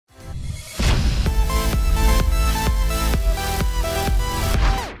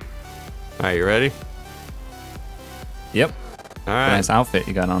right, you ready? Yep. All right. Nice outfit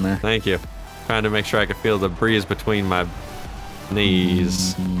you got on there. Thank you. Trying to make sure I could feel the breeze between my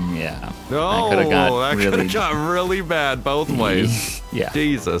knees. Yeah. No, that could have got really bad both ways. Yeah.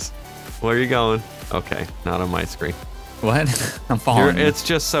 Jesus. Where are you going? Okay, not on my screen. What? I'm following you. It's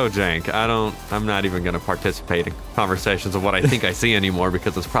just so jank. I'm not even going to participate in conversations of what I think I see anymore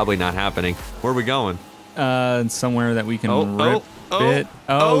because it's probably not happening. Where are we going? Somewhere that we can rip it.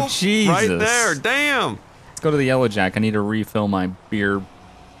 Oh, Jesus. Right there. Damn. Let's go to the Yellow Jack. I need to refill my beer.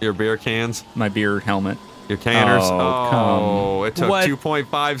 Your beer cans? My beer helmet. Your canners? Oh, it took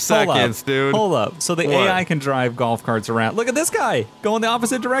 2.5 seconds, dude. Hold up. So the AI can drive golf carts around. Look at this guy going the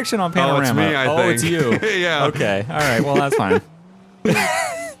opposite direction on Panorama. Oh, it's me, I think. It's you. Yeah. Okay. All right. Well, that's fine.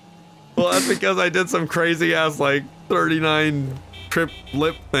 Well, that's because I did some crazy ass, like, 39 trip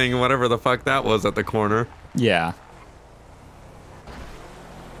lip thing, whatever the fuck that was at the corner. Yeah.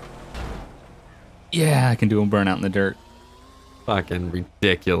 Yeah, I can do a burnout in the dirt. Fucking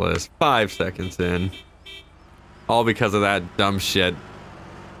ridiculous. 5 seconds in. All because of that dumb shit.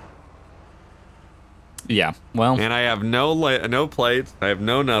 Yeah, well. And I have no plates. I have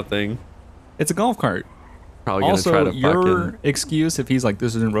no nothing. It's a golf cart. Probably gonna try to your excuse, if he's like,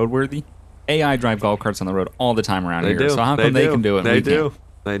 this isn't roadworthy, AI drive golf carts on the road all the time around here. So how come they can do it? They do.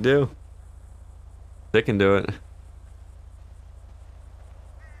 They do. They can do it.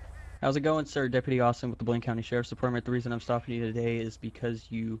 How's it going, sir? Deputy Austin with the Blaine County Sheriff's Department. The reason I'm stopping you today is because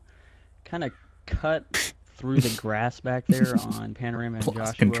you kind of cut through the grass back there on Panorama and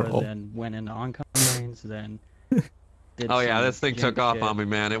Joshua, then went into oncoming lanes, then did oh yeah, this thing took off on me,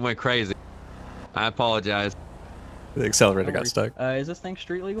 man. It went crazy. I apologize. The accelerator got stuck. Is this thing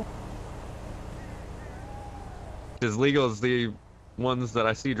street legal? As legal as the ones that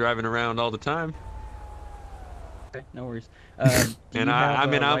I see driving around all the time. Okay, no worries. And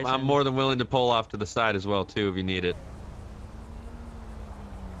I'm more than willing to pull off to the side as well too if you need it.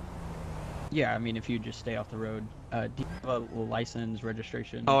 Yeah, I mean if you just stay off the road. Do you have a license,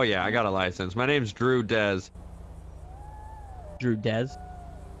 registration? Oh yeah, I got a license. My name's Drew Dez. Drew Dez?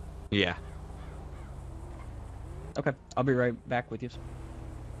 Yeah. Okay, I'll be right back with you.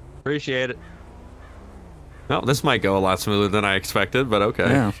 Appreciate it. Well, this might go a lot smoother than I expected, but okay.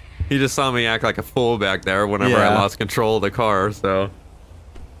 Yeah. He just saw me act like a fool back there whenever I lost control of the car, so.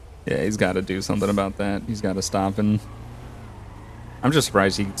 Yeah, he's got to do something about that. He's got to stop, and I'm just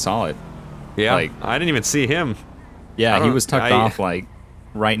surprised he saw it. Yeah, like, I didn't even see him. Yeah, he was tucked off, like,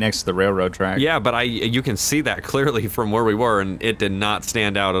 right next to the railroad track. Yeah, but you can see that clearly from where we were, and it did not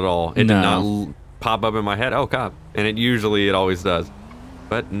stand out at all. It did not pop up in my head. Oh, God. And it always does.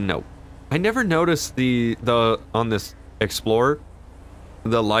 But no. I never noticed the on this Explorer,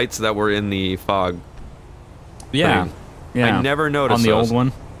 the lights that were in the fog. Yeah. thing. Yeah. I never noticed on the those. old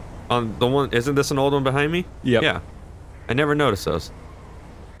one. On the one, isn't this an old one behind me? Yep. Yeah. I never noticed those.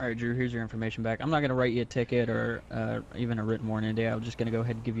 All right, Drew, here's your information back. I'm not going to write you a ticket or even a written warning today. I'm just going to go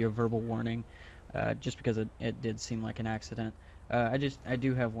ahead and give you a verbal warning just because it did seem like an accident. I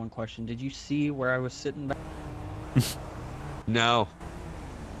do have one question. Did you see where I was sitting back? No.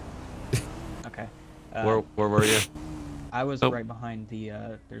 Okay. Where were you? I was right behind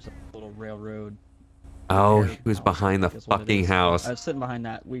the, there's a little railroad. Oh, he was behind the fucking house. I was sitting behind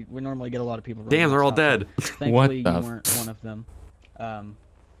that. We normally get a lot of people. Damn, they're all dead. Thankfully, you weren't one of them.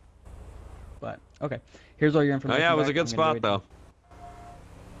 But, okay. Here's all your information. Oh, yeah, it was a good spot, though.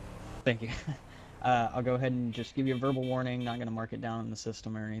 Thank you. I'll go ahead and just give you a verbal warning. Not going to mark it down in the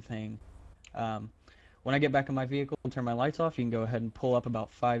system or anything. When I get back in my vehicle and turn my lights off, you can go ahead and pull up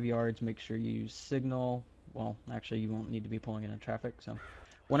about 5 yards. Make sure you signal. Well, actually, you won't need to be pulling into traffic. So,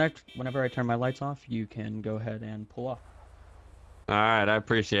 whenever I turn my lights off, you can go ahead and pull off. All right, I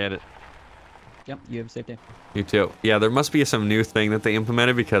appreciate it. Yep, you have a safe day. You too. Yeah, there must be some new thing that they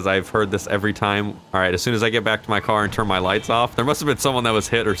implemented because I've heard this every time. All right, as soon as I get back to my car and turn my lights off, there must have been someone that was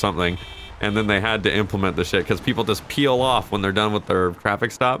hit or something, and then they had to implement the shit because people just peel off when they're done with their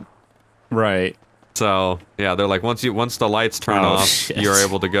traffic stop. Right. So yeah, they're like once the lights turn off, shit. you're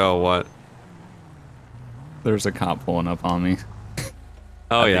able to go. What? There's a cop pulling up on me.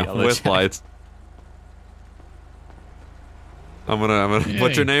 Oh yeah, with lights. I'm gonna. Hey.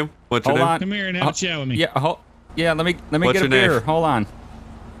 What's your name? What's your Hold name? on. Come here and have a chat with me. Yeah, let me What's get a your name? beer. Hold on.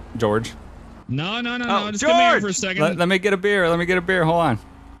 George. No. Oh, Just come here George! for a second. Let me get a beer. Let me get a beer. Hold on.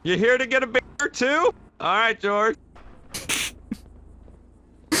 You here to get a beer too? All right, George.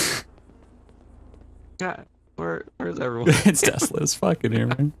 God, where's everyone? It's Tesla's fucking here,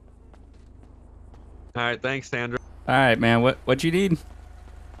 man. All right, thanks, Sandra. All right, man. What you need?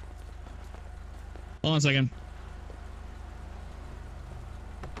 Hold on a second.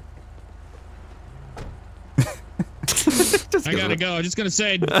 I gotta go. I'm just gonna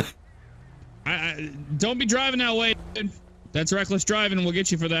say, don't be driving that way, dude. That's reckless driving, and we'll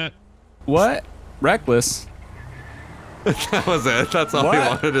get you for that. What? Reckless? That was it. That's all he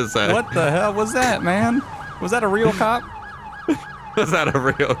wanted to say. What the hell was that, man? Was that a real cop? Was that a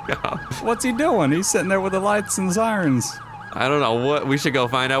real cop? What's he doing? He's sitting there with the lights and sirens. I don't know. What we should go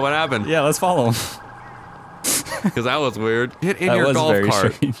find out what happened. Yeah, let's follow him. Because that was weird. Get in That your was golf very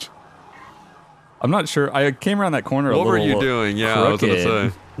cart. strange. I'm not sure. I came around that corner a What little. were you doing? Yeah, crooked. I was gonna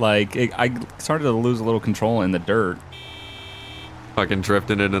say. Like I started to lose a little control in the dirt. Fucking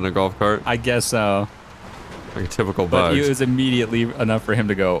drifting it in a golf cart. I guess so. Like a typical But bug. it was immediately enough for him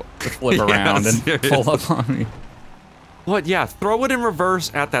to go flip around and seriously. pull up on me. What? Yeah, throw it in reverse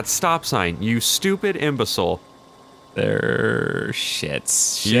at that stop sign, you stupid imbecile.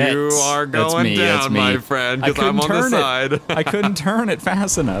 Shit. You are That's going me, that's down, me. my friend, I because I'm couldn't on the turn side. it. I couldn't turn it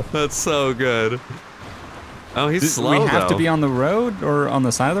fast enough. That's so good. Oh, he's Do slow, we have though. to be on the road or on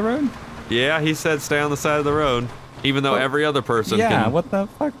the side of the road? Yeah, he said stay on the side of the road. Even though every other person Yeah, can... what the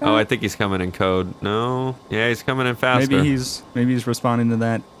fuck? Oh, I think he's coming in code. No. Yeah, he's coming in faster. Maybe he's responding to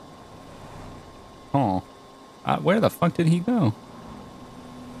that call. Where the fuck did he go?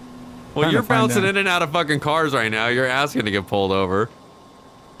 Well, Trying you're to find bouncing out. in and out of fucking cars right now. You're asking to get pulled over.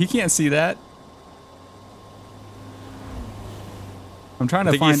 He can't see that. I'm trying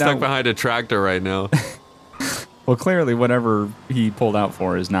I to think he's find stuck out. behind a tractor right now. Well, clearly, whatever he pulled out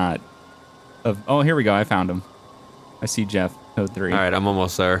for is not. Oh, here we go. I found him. I see Jeff. Code 3. All right, I'm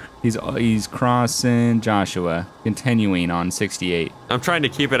almost there. He's crossing Joshua, continuing on 68. I'm trying to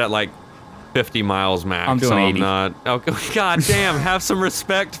keep it at like 50 miles max. I'm doing so 80. I'm not. Oh, god damn! Have some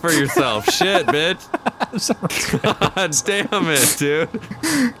respect for yourself. Shit, bitch. God damn it, dude.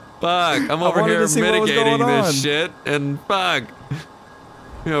 Fuck. I'm over wanted here to see what was mitigating going on. this shit, and fuck.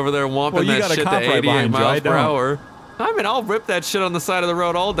 You're over there Well, whomping you that got a shit to cop right 88 behind you, I miles per don't. hour. I mean, I'll rip that shit on the side of the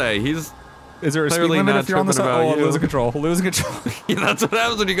road all day. He's Is there a speed clearly limit not if you're on the tripping side? about Oh, I'm you. losing control. Losing control. Yeah, that's what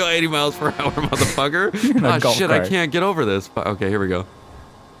happens when you go 80 miles per hour, motherfucker. You're in a Ah, golf shit, I cart. can't get over this. Okay, here we go.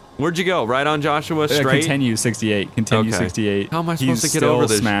 Where'd you go? Right on Joshua, straight? Continue 68. Continue Okay. 68. How am I supposed He's to get over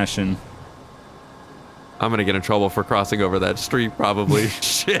this? Smashing. I'm gonna get in trouble for crossing over that street, probably.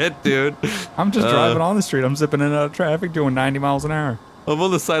 Shit, dude. I'm just driving on the street. I'm zipping in and out of traffic doing 90 miles an hour. I'm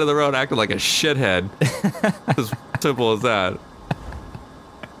on the side of the road acting like a shithead. As simple as that.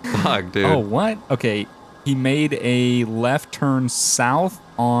 Fuck, dude. Oh, what? Okay. He made a left turn south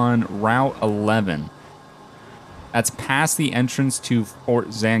on Route 11. That's past the entrance to Fort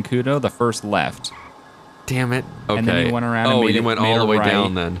Zancudo, the first left. Damn it. Okay. And then he went around and oh, made you it- went made all the a way right.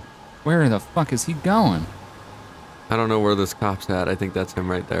 down then. Where the fuck is he going? I don't know where this cop's at. I think that's him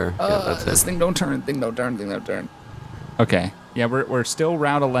right there. Yeah, that's This it. thing don't turn, thing don't turn, thing don't turn. Okay. Yeah, we're still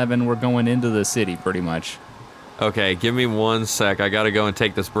Route 11. We're going into the city pretty much. Okay, give me 1 sec. I gotta go and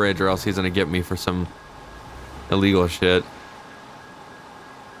take this bridge or else he's gonna get me for some illegal shit.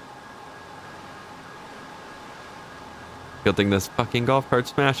 Good thing this fucking golf cart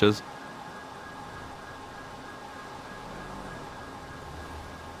smashes.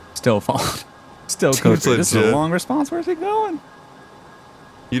 Still falling. Still Seems coaching. This is a legit. long response. Where's he going?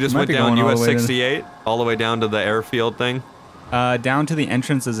 You just Might went be down going all US the way to the- 68, all the way down to the airfield thing? Down to the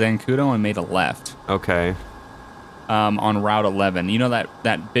entrance of Zancudo and made a left. Okay. On Route 11. You know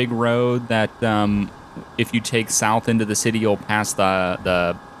that big road that if you take south into the city, you'll pass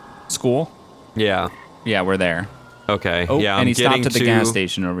the school? Yeah. Yeah, we're there. Okay. Oh, yeah, and I'm he stopped getting at the to... gas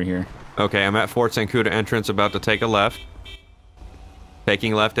station over here. Okay, I'm at Fort Zancudo entrance, about to take a left.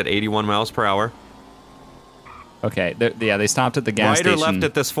 Taking left at 81 miles per hour. Okay, they stopped at the gas Right station. or left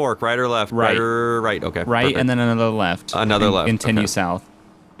at this fork? Right or left? Right. or right? Okay. Right, perfect. and then another left. Another and left, Continue okay. south.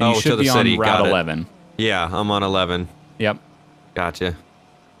 And Oh, you should to the be city, on got Route it. 11. Yeah, I'm on 11. Yep. Gotcha.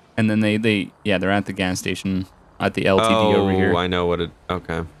 And then they're at the gas station at the LTD over here. Oh, I know what it...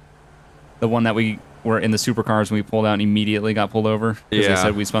 Okay. The one that we were in the supercars and we pulled out and immediately got pulled over. Because Yeah. they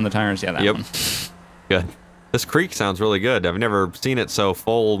said we spun the tires. Yeah, that Yep. one. Good. This creek sounds really good. I've never seen it so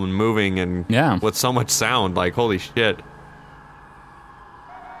full and moving and Yeah. with so much sound. Like, holy shit.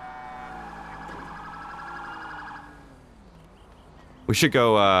 We should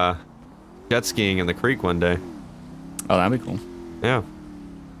go jet skiing in the creek one day. Oh, that'd be cool. Yeah.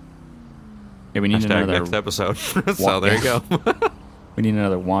 Yeah, we need Hashtag another. next episode. So there you go. We need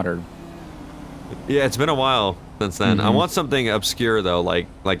another water. Yeah, it's been a while since then. I Mhm. want something obscure though, like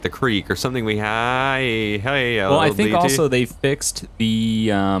the creek or something we hey. Well, I think LBT. also they fixed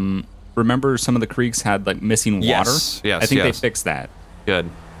the. Remember, some of the creeks had like missing water. Yes, yes, I think yes. they fixed that. Good.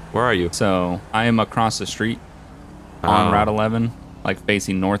 Where are you? So I am across the street on Oh. Route 11, like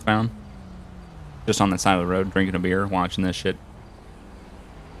facing northbound. just on the side of the road, drinking a beer, watching this shit.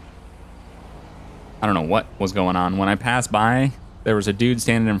 I don't know what was going on. When I passed by, there was a dude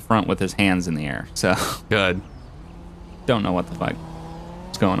standing in front with his hands in the air. So Good. don't know what the fuck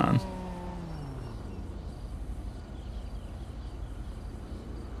is going on.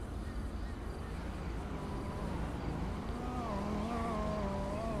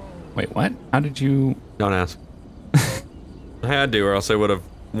 Wait, what? How did you... Don't ask. I had to, or else they would have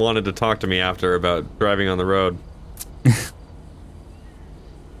wanted to talk to me after about driving on the road.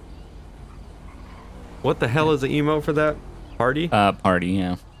 What the hell is the emote for that? Party? Party,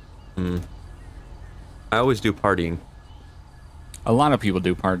 yeah. I always do partying. A lot of people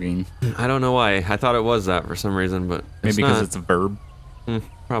do partying. I don't know why. I thought it was that for some reason, but Maybe because it's a verb.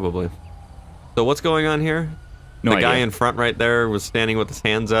 Probably. So what's going on here? No the guy idea. in front right there was standing with his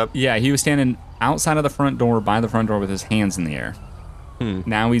hands up. Yeah, he was standing outside of the front door, by the front door, with his hands in the air.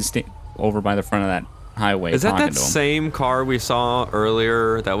 Now he's over by the front of that highway. Is that talking that to him. same car we saw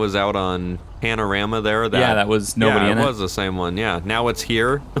earlier that was out on Panorama there? Yeah, that was nobody in it. Yeah, it was the same one. Yeah, now it's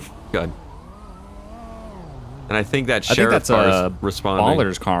here. Good. And I think that sheriff car is responding.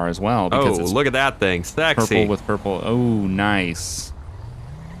 Baller's car as well. Because Oh, it's look at that thing. Sexy. purple with purple. Oh, nice.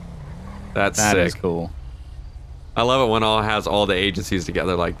 That's That sick. is cool. I love it when all has all the agencies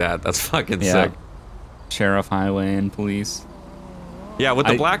together like that. That's fucking Yeah. sick. Sheriff, highway, and police. Yeah, with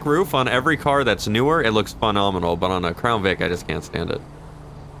the black roof on every car that's newer, it looks phenomenal. But on a Crown Vic, I just can't stand it.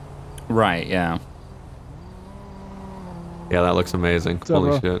 Right, yeah. Yeah, that looks amazing. up,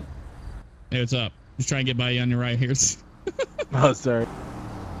 Holy bro? shit. Hey, what's up? Just trying to get by you on your right here. Oh, sorry.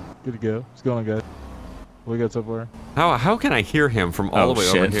 Good to go. What's going on, guys? What we got so far? How can I hear him from all Oh, the way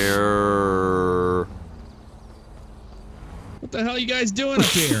shit. over here? What the hell you guys doing up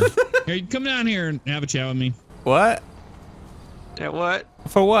here? Here, you come down here and have a chat with me. What? Yeah, what?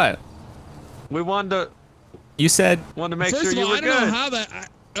 For what? We wanted You said... to make First sure of you all, were I don't good. know how that.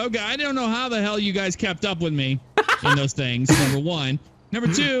 I don't know how the hell you guys kept up with me in those things. Number one.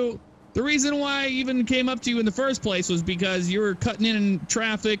 Number two. The reason why I even came up to you in the first place was because you were cutting in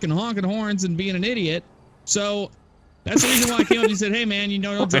traffic and honking horns and being an idiot. So that's the reason why I came up to you and said, "Hey, man,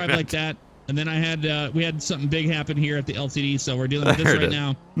 don't drive like that." And then we had something big happen here at the LTD, so we're dealing with this right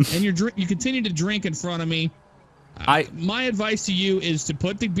now. And you continue to drink in front of me. My advice to you is to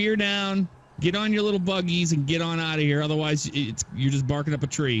put the beer down, get on your little buggies, and get on out of here. Otherwise, you're just barking up a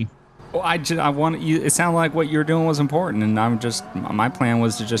tree. Well, I want you. It sounded like what you were doing was important, and my plan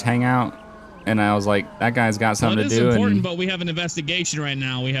was to just hang out. And I was like, that guy's got something to do. It is important, but we have an investigation right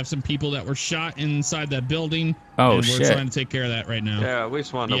now. We have some people that were shot inside that building. Oh, and shit. We're trying to take care of that right now. Yeah, we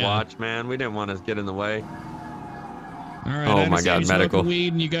just wanted to watch, man. We didn't want to get in the way. All right. Oh, I my God, understand you're medical. smoking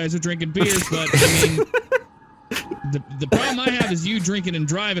weed and you guys are drinking beers, but I mean, the problem I have is you drinking and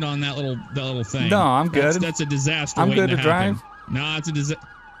driving on that little thing. No, I'm good. That's a disaster. I'm waiting good to happen. drive. No,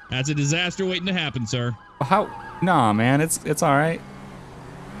 that's a disaster waiting to happen, sir. How? Nah, man, it's all right.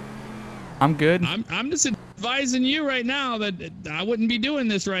 I'm good. I'm just advising you right now that I wouldn't be doing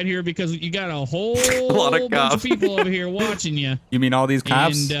this right here because you got a whole lot of bunch cops. of people over here watching you. You mean all these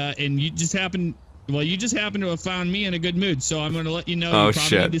cops? And you just happen to have found me in a good mood, so I'm going to let you know Oh, you probably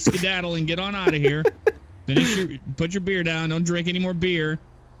shit. need to skedaddle and get on out of here. Put your beer down. Don't drink any more beer.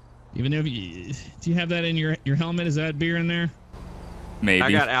 Even if do you have that in your helmet? Is that beer in there? Maybe.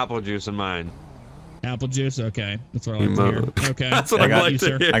 I got apple juice in mine. Apple juice. Okay, that's what I like to hear. Okay, That's what I I'd got like you, to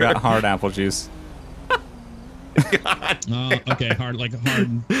sir. hear. I got hard apple juice. Okay, hard. Okay,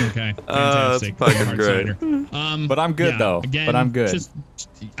 That's fantastic. fucking Hard great. cider. But I'm good, though. Again, But I'm good.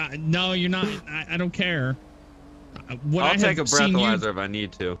 No, you're not. I don't care. What I'll I take a have seen breathalyzer if I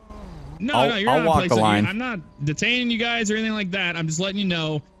need to. No, you're I'll not walk a place the that line. I'm not detaining you guys or anything like that. I'm just letting you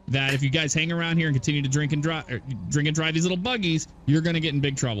know that if you guys hang around here and continue to drink and drive these little buggies, you're gonna get in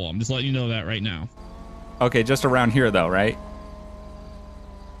big trouble. I'm just letting you know that right now. Okay, just around here, though, right?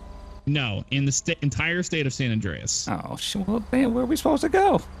 No, in the entire state of San Andreas. Oh, shit. Well, man, where are we supposed to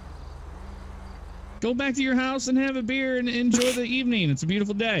go? Go back to your house and have a beer and enjoy the evening. It's a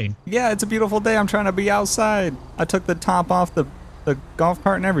beautiful day. Yeah, it's a beautiful day. I'm trying to be outside. I took the top off the golf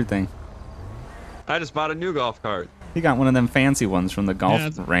cart and everything. I just bought a new golf cart. He got one of them fancy ones from the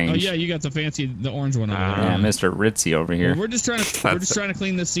golf range. Oh yeah, you got the orange one over there. Yeah, Mr. Ritzy over here. Well, we're just trying to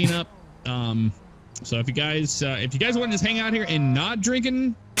clean this scene up. So if you guys want to just hang out here and not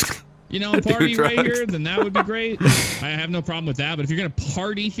drinking, and party right here, then that would be great. I have no problem with that. But if you're gonna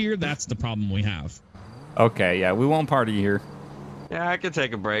party here, that's the problem we have. Okay, yeah, we won't party here. Yeah, I could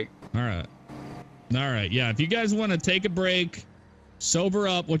take a break. All right. Yeah, if you guys want to take a break, sober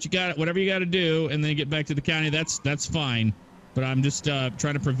up, whatever you got to do, and then get back to the county, that's fine. but I'm just trying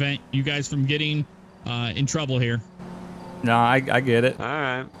to prevent you guys from getting in trouble here. No, I get it. All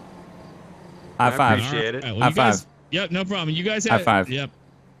right. High five. Appreciate it. All right, well, High you guys, five. Yep, no problem. You guys High have five. Yep,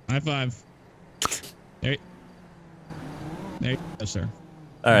 high five. There you go, sir.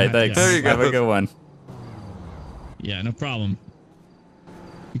 All right, Yeah, thanks. There you go. Have a good one. Yeah, no problem.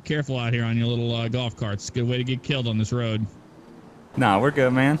 Be careful out here on your little golf carts. It's a good way to get killed on this road. Nah, we're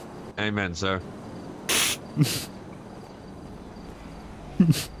good, man. Amen, sir.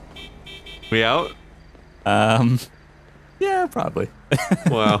 We out? Yeah, probably.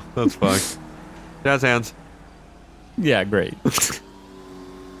 Wow, that's fine. Jazz hands. Yeah, great.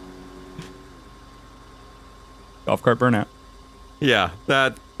 Golf cart burnout. Yeah,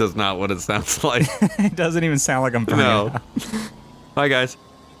 that is not what it sounds like. It doesn't even sound like I'm burning No. out. Bye, guys.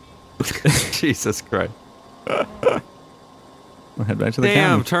 Jesus Christ. We'll head back to the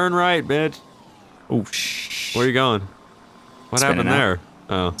Damn, county. turn right, bitch. Oh, shh. Where are you going? What Spinning happened out.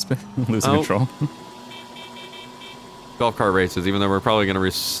 there? Oh. Losing Oh. control. Golf cart races, even though we're probably going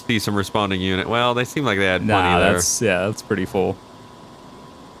to see some responding unit. Well, they seem like they had plenty Nah, there. that's pretty full.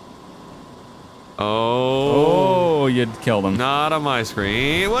 Oh. Oh, you'd kill them. Not on my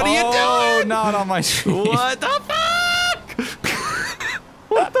screen. What are you Oh, doing? not on my screen. What the fuck?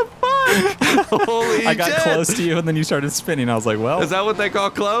 What the fuck? Holy I got shit. close to you and then you started spinning. I was like, well, Is that what they call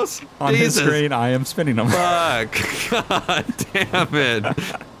close? on his Jesus. screen, I am spinning them. Fuck. God damn it.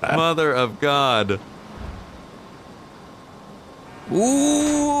 Mother of God.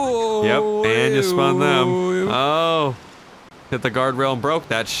 Ooh. Yep, and you spun them. Oh. Hit the guardrail and broke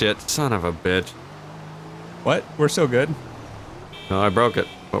that shit. Son of a bitch. What? We're so good. No, I broke it,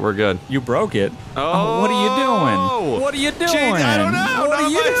 but we're good. You broke it. Oh, what are you doing? What are you doing? Jeez, I don't know. What are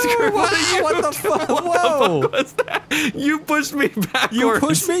Not you my doing? screen. What are you What the fuck? Whoa. What was that? You pushed me backwards. You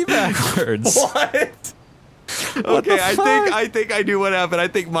pushed me backwards. What? What Okay, the I think I knew what happened. I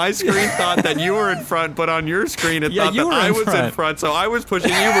think my screen thought that you were in front, but on your screen it Yeah, thought you that were I in was in front. front. So I was pushing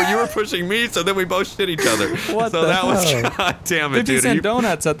you, but you were pushing me. So then we both shit each other. What so the that was hell? God damn it, 50 dude. cent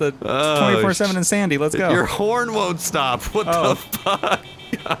donuts at the 24/7 in Sandy. Let's go. Your horn won't stop. What Oh. the fuck?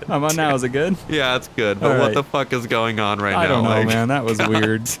 God. I'm on now. Is it good? Yeah, it's good. But All what right. the fuck is going on right now? I don't know, Like, man. That was God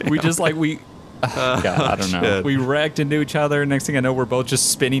weird. We damn. just God, I don't know. shit. We wrecked into each other. Next thing I know, we're both just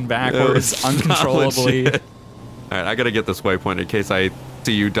spinning backwards Solid uncontrollably. shit. All right, I gotta get this waypoint in case I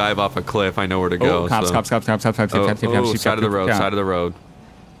see you dive off a cliff. I know where to go. Oh, cops, so. cops. Oh, side of the road, side of the road.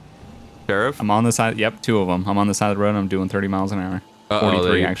 Sheriff? I'm on the side. Yep, two of them. I'm on the side of the road. I'm doing 30 miles an hour. Uh-oh,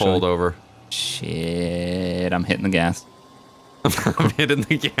 43 they actually. pulled over. Shit, I'm hitting the gas. I'm hitting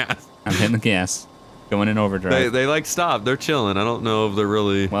the gas. I'm hitting the gas. Going in overdrive. They like stop. They're chilling. I don't know if they're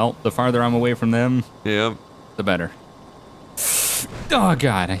really. Well, the farther I'm away from them, Yep. the better. Oh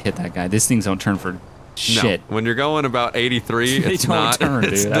god, I hit that guy. These things don't turn for shit. No. When you're going about 83, They it's don't not. turn,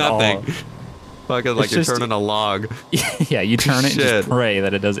 it's dude, at all. nothing. Fucking like It's you're just- turning a log. Yeah, you turn it and Shit. just pray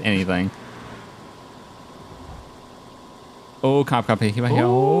that it does anything. Oh, cop.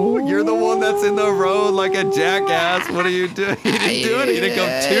 Oh, you're the one that's in the road like a jackass. What are you doing? He didn't do it. He didn't go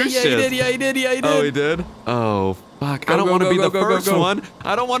two shits. Yeah, he did. Oh, he did? Oh, fuck. Go, I don't go, want to go, be go, the go, go, first go. one.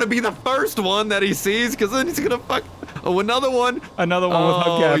 I don't want to be the first one that he sees because then he's going to fuck. Oh, another one. Another one with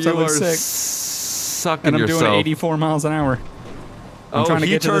hubcaps. you I look are sick. sucking And I'm yourself. doing 84 miles an hour. I'm oh, trying to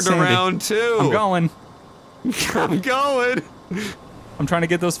he get to the turned Sandy. around too. I'm going. I'm going. I'm trying to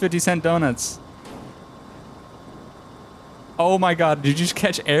get those 50-cent donuts. Oh my god, did you just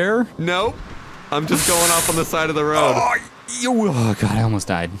catch air? Nope. I'm just going off on the side of the road. Oh god, I almost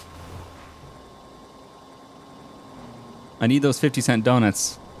died. I need those 50-cent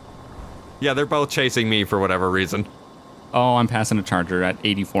donuts. Yeah, they're both chasing me for whatever reason. Oh, I'm passing a Charger at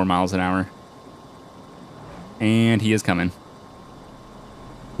 84 miles an hour. And he is coming.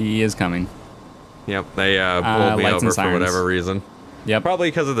 He is coming. Yep, they pulled me lights and over for sirens. whatever reason. Yep. Probably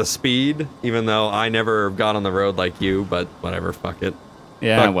because of the speed, even though I never got on the road like you, but whatever, fuck it.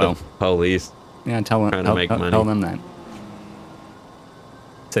 Yeah, Fuck well. the police. Yeah, tell Trying to make money. tell them that.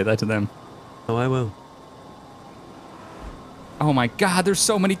 Say that to them. Oh, I will. Oh my god, there's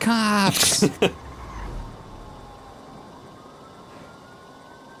so many cops!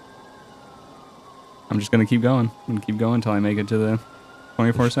 I'm just gonna keep going. I'm gonna keep going until I make it to the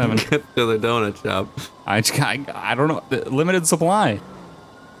 24/7. Get to the donut shop. I don't know. The limited supply.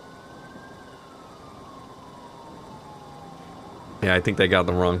 Yeah, I think they got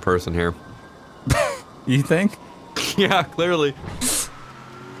the wrong person here. You think? Yeah, clearly.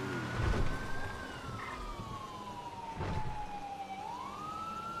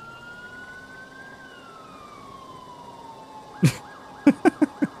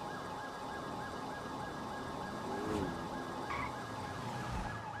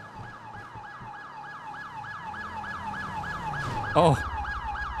 Oh.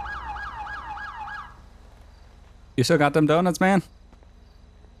 You still got them donuts, man?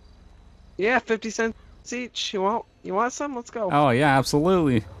 Yeah, 50 cents each. You want some? Let's go. Oh, yeah,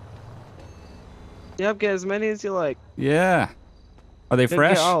 absolutely. Yep, get as many as you like. Yeah. Are they Could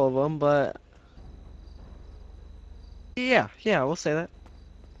fresh? get all of them, but yeah, we'll say that.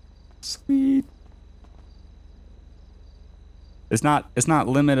 Sweet. It's not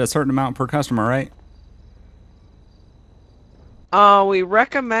limited a certain amount per customer, right? We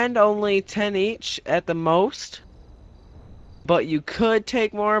recommend only 10 each at the most. But you could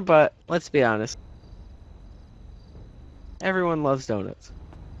take more, but let's be honest. Everyone loves donuts.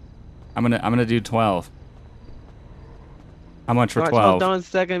 I'm gonna do 12. How much for 12 12? donuts,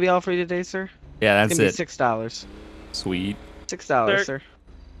 is that gonna be all for you today, sir? Yeah, It's that's gonna it. be $6. Sweet. $6, sir.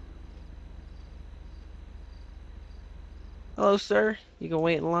 Hello, sir. You can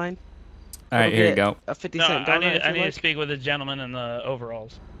wait in line. All right, here you go. A 50 No, cent I donut. need if I you need to like. speak with the gentleman in the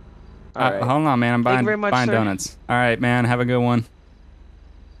overalls. All right. Hold on, man. I'm Thank you buying, very much, buying sir. donuts. All right, man. Have a good one.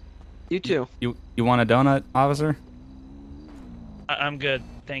 You too. You want a donut, officer? I'm good,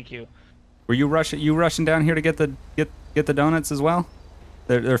 thank you. Were you rushing down here to get the donuts as well?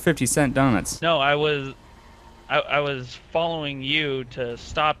 They're 50-cent donuts. No, I was following you to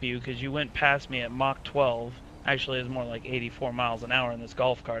stop you because you went past me at Mach 12. Actually, it's more like 84 miles an hour in this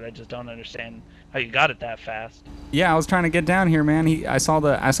golf cart. I just don't understand how you got it that fast. Yeah, I was trying to get down here, man. I saw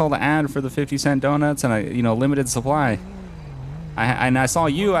the ad for the 50-cent donuts and limited supply. I saw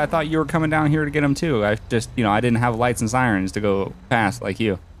you. I thought you were coming down here to get them too. I just I didn't have lights and sirens to go past like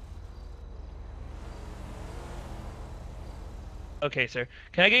you. Okay, sir.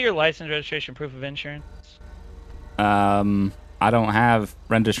 Can I get your license, registration, proof of insurance? I don't have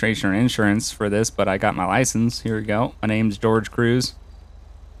registration or insurance for this, but I got my license. Here we go. My name's George Cruz.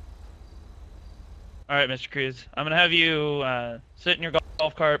 All right, Mr. Cruz. I'm gonna have you sit in your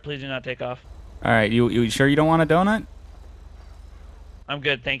golf cart. Please do not take off. All right, you sure you don't want a donut? I'm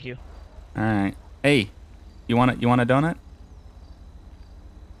good, thank you. All right. Hey, you want a donut?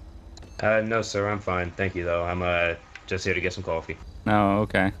 No, sir, I'm fine. Thank you, though. I'm just here to get some coffee. No,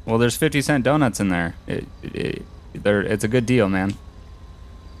 okay. Well, there's 50-cent donuts in there. It's a good deal, man.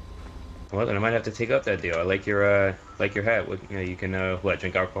 Well, then I might have to take up that deal. I like your hat. You can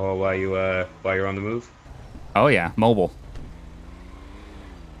drink alcohol while you're on the move. Oh yeah, mobile.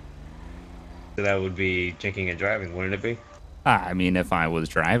 So that would be drinking and driving, wouldn't it be? I mean, if I was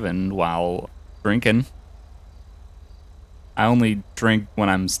driving while drinking, I only drink when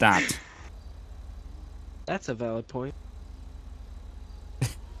I'm stopped. That's a valid point.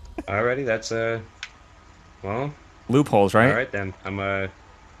 Alrighty, that's well. Loopholes, right? All right then.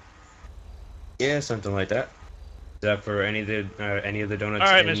 Yeah, something like that. Is that for any of the donuts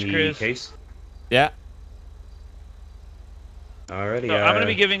All right, in Mr. the Cruz. case? Yeah. Alrighty. So I'm going to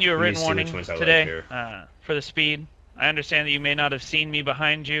be giving you a let me written see warning which ones I like today here. for the speed. I understand that you may not have seen me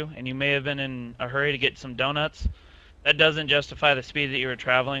behind you, and you may have been in a hurry to get some donuts. That doesn't justify the speed that you were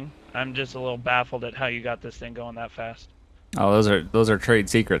traveling. I'm just a little baffled at how you got this thing going that fast. Oh, those are trade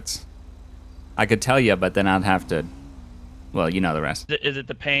secrets. I could tell you, but then I'd have to. Well, you know the rest. Is it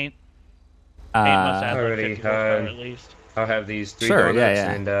the paint? Paint must have like Alrighty, 50 horsepower at least. I'll have these 3 Sure, donuts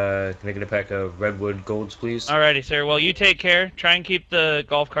yeah. and can I get a pack of Redwood Golds, please? Alrighty, sir. Well, you take care. Try and keep the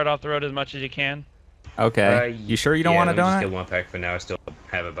golf cart off the road as much as you can. Okay. You sure you don't want a Let me just donut? get 1 pack for now. I still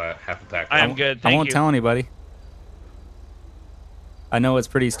have about half a pack. I am good. I Thank won't you. tell anybody. I know it's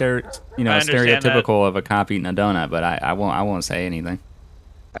pretty understand that. stereotypical of a cop eating a donut, but I won't say anything.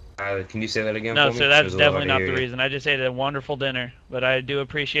 Can you say that again? No, for me? sir. It That's was a little definitely hard not to the hear you. reason. I just ate a wonderful dinner, but I do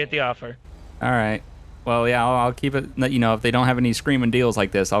appreciate the offer. All right. Well, yeah, I'll keep it. If they don't have any screaming deals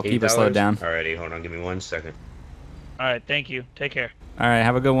like this, I'll keep it slowed $8? down. Alrighty, hold on. Give me 1 second. All right. Thank you. Take care. All right.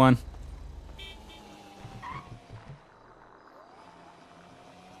 Have a good one.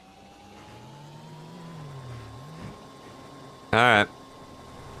 All right.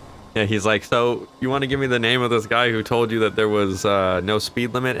 Yeah, he's like, so you want to give me the name of this guy who told you that there was no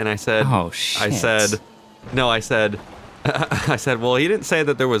speed limit? And I said, Oh shit. I said, I said, well, he didn't say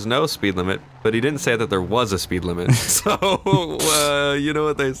that there was no speed limit, but he didn't say that there was a speed limit. So, you know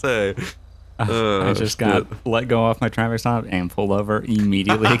what they say. I just got let go off my traffic stop and pulled over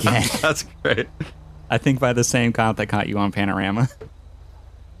immediately again. That's great. I think by the same cop that caught you on Panorama.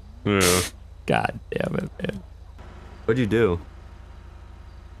 Yeah. God damn it, man. What'd you do?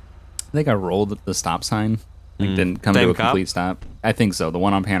 I think I rolled the stop sign. Like didn't come Same to a cop? complete stop. I think so. The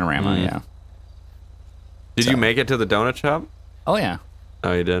one on Panorama, yeah. Did you make it to the donut shop? Oh yeah.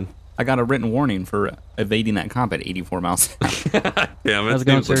 Oh, you did. I got a written warning for evading that cop at 84 miles an hour. Damn it. How's it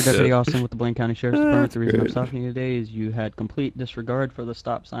going, seems sir? like Deputy shit. Austin with the Blaine County Sheriff's Department. The reason I'm great. stopping you today is you had complete disregard for the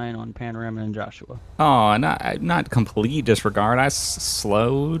stop sign on Panorama and Joshua. Oh, not complete disregard. I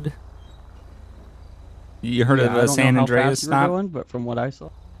slowed. You heard of the San Andreas you stop? were going, but from what I saw,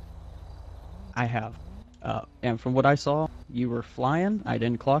 I have. And from what I saw, you were flying. I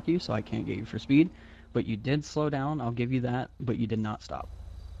didn't clock you, so I can't get you for speed. But you did slow down. I'll give you that. But you did not stop.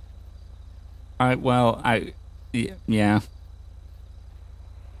 All right. Well, yeah.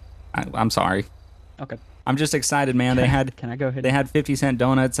 I'm sorry. Okay. I'm just excited, man. They had Can I go ahead? They had 50-cent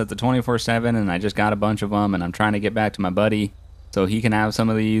donuts at the 24/7, and I just got a bunch of them, and I'm trying to get back to my buddy so he can have some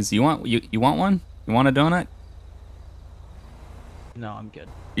of these. You want one? You want a donut? No, I'm good.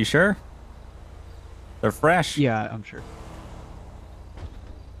 You sure? They're fresh. Yeah, I'm sure.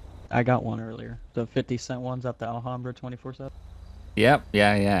 I got one earlier. The 50-cent ones at the Alhambra 24/7. Yep.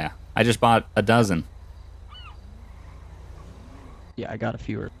 Yeah. I just bought a dozen. Yeah, I got a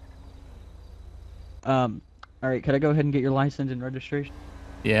few. All right, could I go ahead and get your license and registration?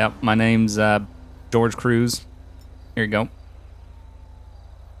 Yeah. My name's George Cruz. Here you go.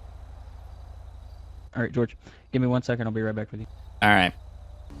 All right, George, give me 1 second. I'll be right back with you. All right.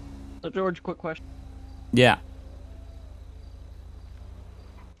 So, George, quick question. Yeah.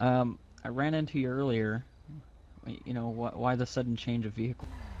 I ran into you earlier. You know, why the sudden change of vehicle?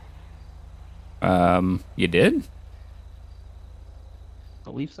 You did? I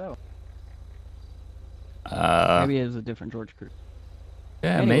believe so. Maybe Maybe it was a different George Cruz.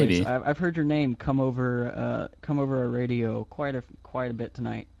 Yeah, Anyways, maybe. I've heard your name come over our radio quite a bit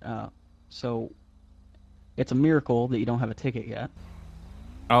tonight. So it's a miracle that you don't have a ticket yet.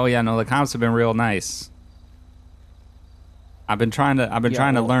 Oh yeah, no, the cops have been real nice. I've been trying to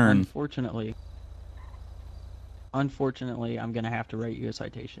Well, learn. Unfortunately, I'm gonna have to write you a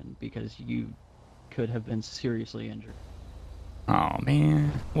citation because you could have been seriously injured. Oh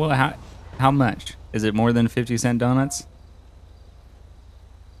man. Well, how much? Is it more than 50-cent donuts?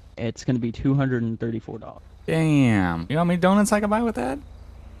 It's gonna be $234. Damn. You know how many donuts I can buy with that?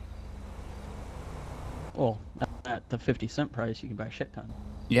 Well, at the 50-cent price, you can buy a shit ton.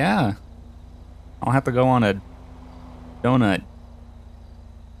 Yeah. I'll have to go on a donut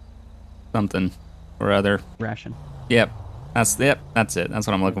something or other. Ration. Yep. That's it. That's what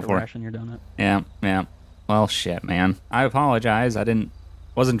I'm looking for. Ration your donut. Yeah. Well, shit, man. I apologize.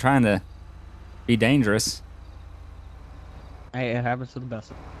 Wasn't trying to be dangerous. Hey, it happens to the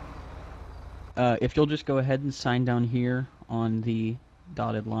best. If you'll just go ahead and sign down here on the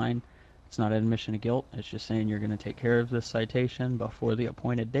dotted line, it's not an admission of guilt. It's just saying you're going to take care of this citation before the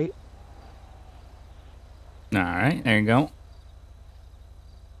appointed date. All right, there you go.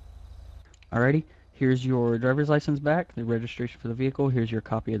 Alrighty, here's your driver's license back, the registration for the vehicle. Here's your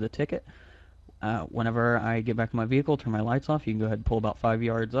copy of the ticket. Whenever I get back to my vehicle, turn my lights off. You can go ahead and pull about 5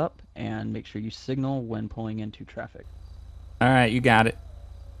 yards up and make sure you signal when pulling into traffic. All right, you got it.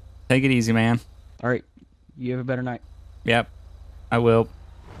 Take it easy, man. Alright, you have a better night. Yep, I will.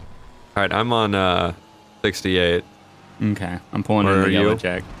 All right, I'm on 68. Okay, I'm pulling Where in are the yellow you?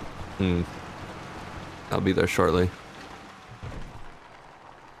 jack. I'll be there shortly.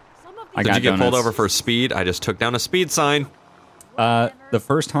 I Did got you get pulled donuts. over for speed? I just took down a speed sign. The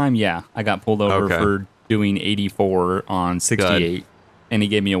first time, yeah, I got pulled over Okay. for doing 84 on 68, and he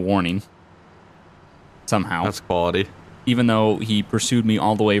gave me a warning. Somehow, That's quality. even though he pursued me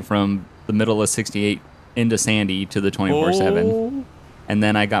all the way from the middle of 68 into Sandy to the 24/7, Oh. and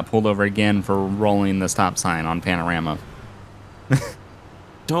then I got pulled over again for rolling the stop sign on Panorama.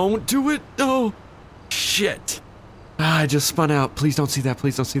 Don't do it. Oh, shit. I just spun out. Please don't see that.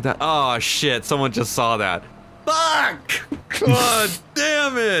 Please don't see that. Oh, shit. Someone just saw that. Fuck. God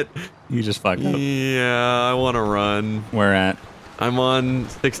damn it. You just fucked up. Yeah, I want to run. Where at? I'm on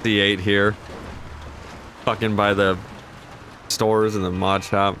 68 here. Fucking by the stores and the mod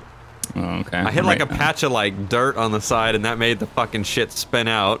shop. Oh, okay. I hit I'm like a right- patch of like dirt on the side and that made the fucking shit spin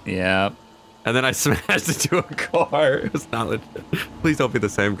out. Yep. And then I smashed into a car. It was not legit. Please don't be the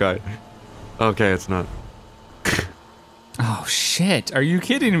same guy. Okay, it's not. Oh shit! Are you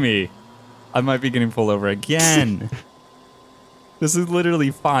kidding me? I might be getting pulled over again. This is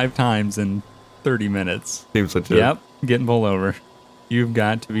literally 5 times in 30 minutes. Seems legit. Yep, getting pulled over. You've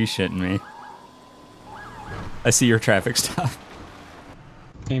got to be shitting me. I see your traffic stop.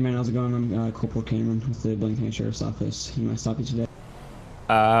 Hey man, how's it going? I'm Corporal Cameron with the Blaine County Sheriff's Office. You might stop you today.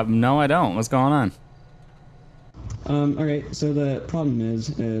 No, I don't. What's going on? Alright, so the problem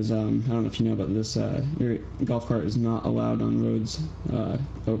is I don't know if you know about this, your golf cart is not allowed on roads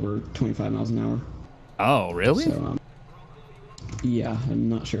over 25 miles an hour. Oh, really? So, Yeah, I'm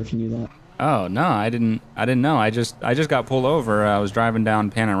not sure if you knew that. Oh no, I didn't know. I just got pulled over. I was driving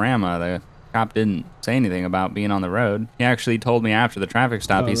down Panorama. The cop didn't say anything about being on the road. He actually told me after the traffic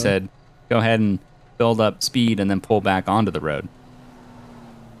stop. He said, "Go ahead and build up speed and then pull back onto the road."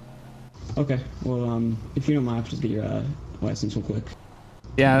 Okay. Well, if you don't mind, just get your license real quick.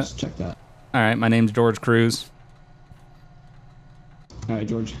 Yeah. Just check that. All right. My name's George Cruz. All right,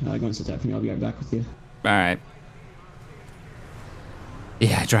 George. Go and sit that for me. I'll be right back with you. All right.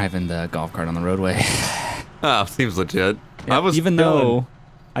 Yeah, driving the golf cart on the roadway. Oh, seems legit. Yeah, even though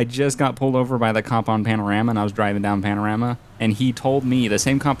I just got pulled over by the cop on Panorama and I was driving down Panorama, and he told me, the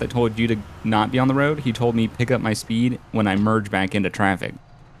same cop that told you to not be on the road, he told me pick up my speed when I merge back into traffic.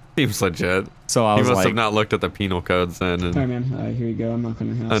 Seems legit. So I was he must like, have not looked at the penal codes then. And all right, man. Here you go. I'm not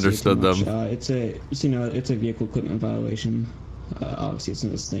going to have understood them. It's a vehicle equipment violation. Obviously, it's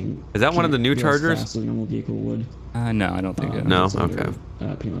in this thing. Is that one of the new Chargers? As fast as a normal vehicle would. No, I don't think it. No, It's under,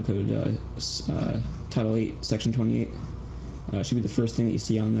 okay. Penal code Title 8, Section 28. Should be the first thing that you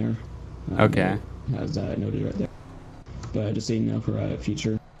see on there. Okay. It has noted right there. But just so you know, for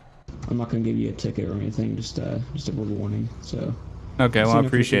future, I'm not going to give you a ticket or anything. Just a verbal warning. So. Okay, well, I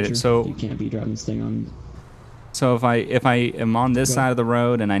appreciate it. So you can't be driving this thing on. So if I am on this side of the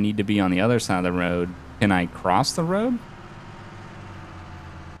road and I need to be on the other side of the road, can I cross the road?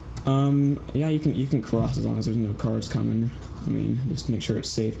 Yeah, you can cross as long as there's no cars coming. I mean, just make sure it's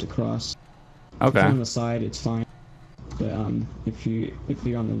safe to cross. Okay. If you're on the side, it's fine. But if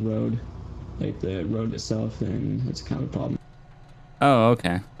you're on the road, like the road itself, then it's kind of a problem. Oh,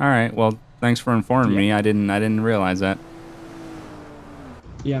 okay. All right. Well, thanks for informing me. I didn't realize that.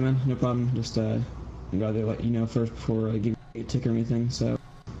 Yeah, man, no problem. Just I'd rather let you know first before I give you a ticket or anything. So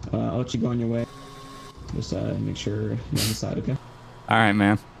I'll let you go on your way. Just make sure you're on the side, okay? All right,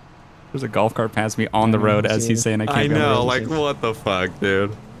 man. There's a golf cart past me on the road as he's saying I can't go. I know, like, what the fuck,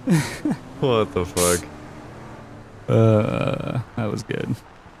 dude? What the fuck? That was good.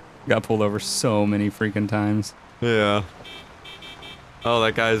 Got pulled over so many freaking times. Yeah. Oh,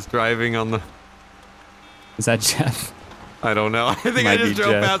 that guy's driving on the... Is that Jeff? I don't know. I think I just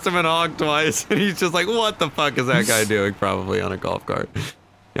drove past him and honked twice, and he's just like, what the fuck is that guy doing? Probably on a golf cart.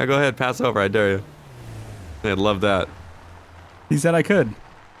 Yeah, go ahead, pass over, I dare you. I'd love that. He said I could.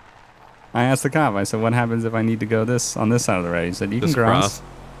 I asked the cop, I said, what happens if I need to go on this side of the road? He said, you can cross.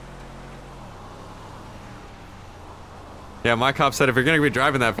 Yeah, my cop said, if you're going to be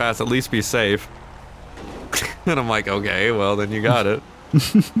driving that fast, at least be safe. And I'm like, okay, well, then you got it.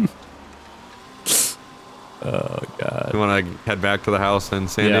 Oh, God. You want to head back to the house then,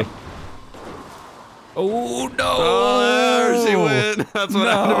 Sandy? Yep. Oh, no. Oh, there she went. That's what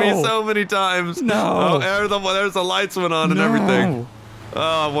happened to me so many times. No. Oh, there's the lights went on and everything.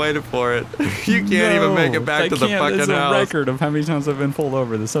 Oh, I'm waiting for it. You can't even make it back to the fucking house. It's a record of how many times I've been pulled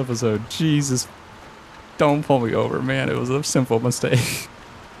over this episode. Jesus. Don't pull me over, man. It was a simple mistake.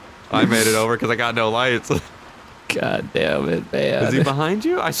 I made it over because I got no lights. God damn it, man. Is he behind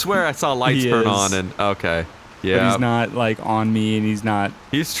you? I swear I saw lights turn on and... Okay. Yeah. But he's not, like, on me and he's not...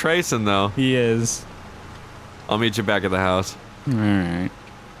 He's tracing, though. He is. I'll meet you back at the house. All right.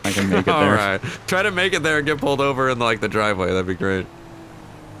 I can make it there. All right. Try to make it there and get pulled over in, like, the driveway. That'd be great.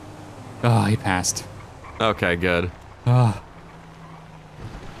 Oh, he passed. Okay, good. Oh.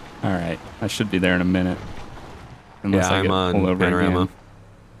 All right. I should be there in a minute. Unless I get pulled over Panorama. Again.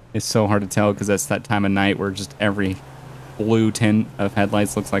 It's so hard to tell because that's that time of night where just every blue tint of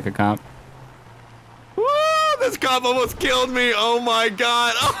headlights looks like a cop. Woo! This cop almost killed me. Oh my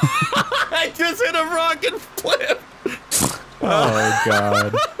god. Oh, I just hit a rocket flip. Oh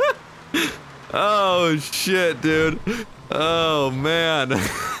god. Oh shit, dude. Oh man.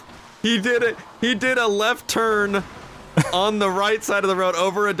 He did it. He did a left turn on the right side of the road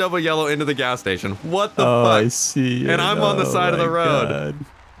over a double yellow into the gas station. What the fuck? I see. And I'm on the side of the road. God.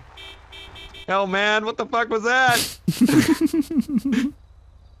 Hell, man, what the fuck was that?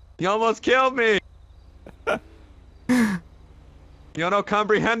 You almost killed me. Yo no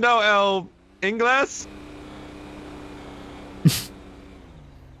comprehendo el inglés?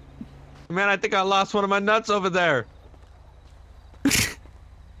 Man, I think I lost one of my nuts over there.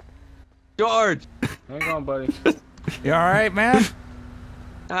 George! Hang on, buddy. You alright, man?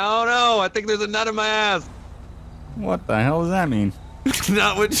 I don't know. I think there's a nut in my ass. What the hell does that mean?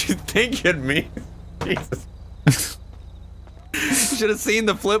 Not what you think it means. Jesus. You should have seen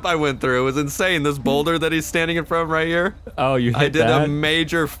the flip I went through. It was insane. This boulder that he's standing in front of right here. Oh, you hit I did that? a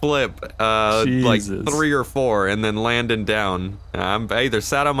major flip, like 3 or 4, and then landing down. I either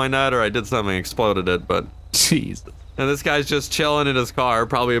sat on my nut or I did something, exploded it, but... Jesus. And this guy's just chilling in his car,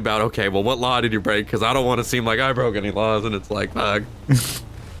 probably about, okay, well, what law did you break? Because I don't want to seem like I broke any laws. And it's like, fuck.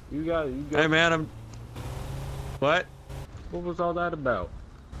 You got it. Hey, man, What? What was all that about?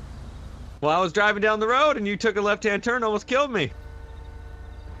 Well, I was driving down the road, and you took a left-hand turn and almost killed me.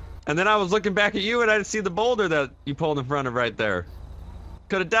 And then I was looking back at you, and I didn't see the boulder that you pulled in front of right there.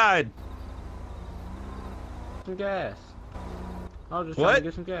 Could have died. Some gas. I was just trying to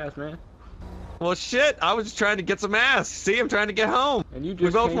get some gas, man. Well, shit, I was just trying to get some ass. See, I'm trying to get home. And you just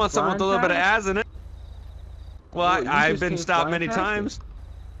we both came want someone with a little bit of ass in it. Well, I've been stopped many times.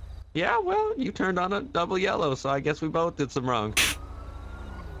 Yeah, well, you turned on a double yellow, so I guess we both did some wrong.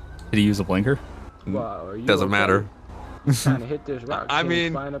 Did he use a blinker? Well, are you Doesn't okay? matter. Trying to hit this rock. I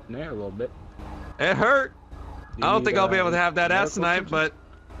mean, flying up in the air a little bit. It hurt. I don't think I'll be able to have that ass tonight, but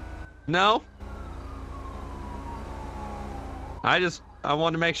no. I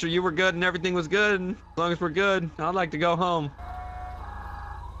wanted to make sure you were good and everything was good, and as long as we're good, I'd like to go home.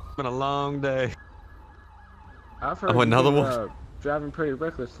 It's been a long day. I've heard another you've one. been, driving pretty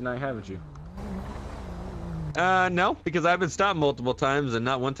reckless tonight, haven't you? No, because I've been stopped multiple times, and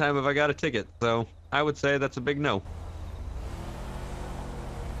not one time have I got a ticket. So I would say that's a big no.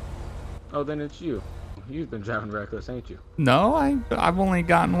 Oh, then it's you. You've been driving reckless, ain't you? No, I've only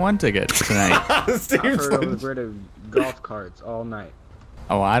gotten one ticket tonight. I've heard over the grid of golf carts all night.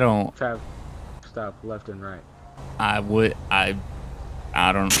 Oh, I don't. Traffic stop left and right. I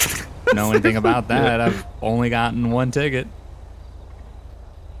don't know anything about that. I've only gotten one ticket.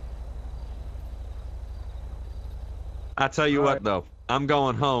 I tell you what, though, I'm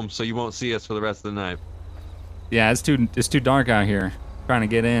going home, so you won't see us for the rest of the night. Yeah, it's too dark out here. Trying to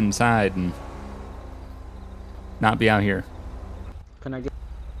get inside and not be out here. Can I get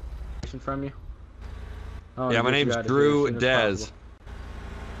information from you? Oh, Yeah, my name's Drew Dez.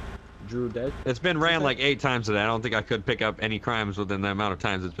 Drew Dez? It's been ran like 8 times today. I don't think I could pick up any crimes within the amount of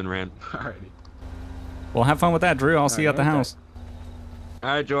times it's been ran. Alrighty. Well, have fun with that, Drew. I'll see you at the house. All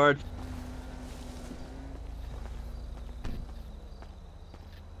right, George.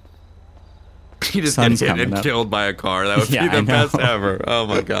 He just gets hit and killed by a car. That would be the best ever. Oh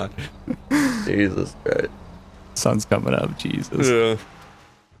my god. Jesus Christ. Sun's coming up. Jesus. Yeah.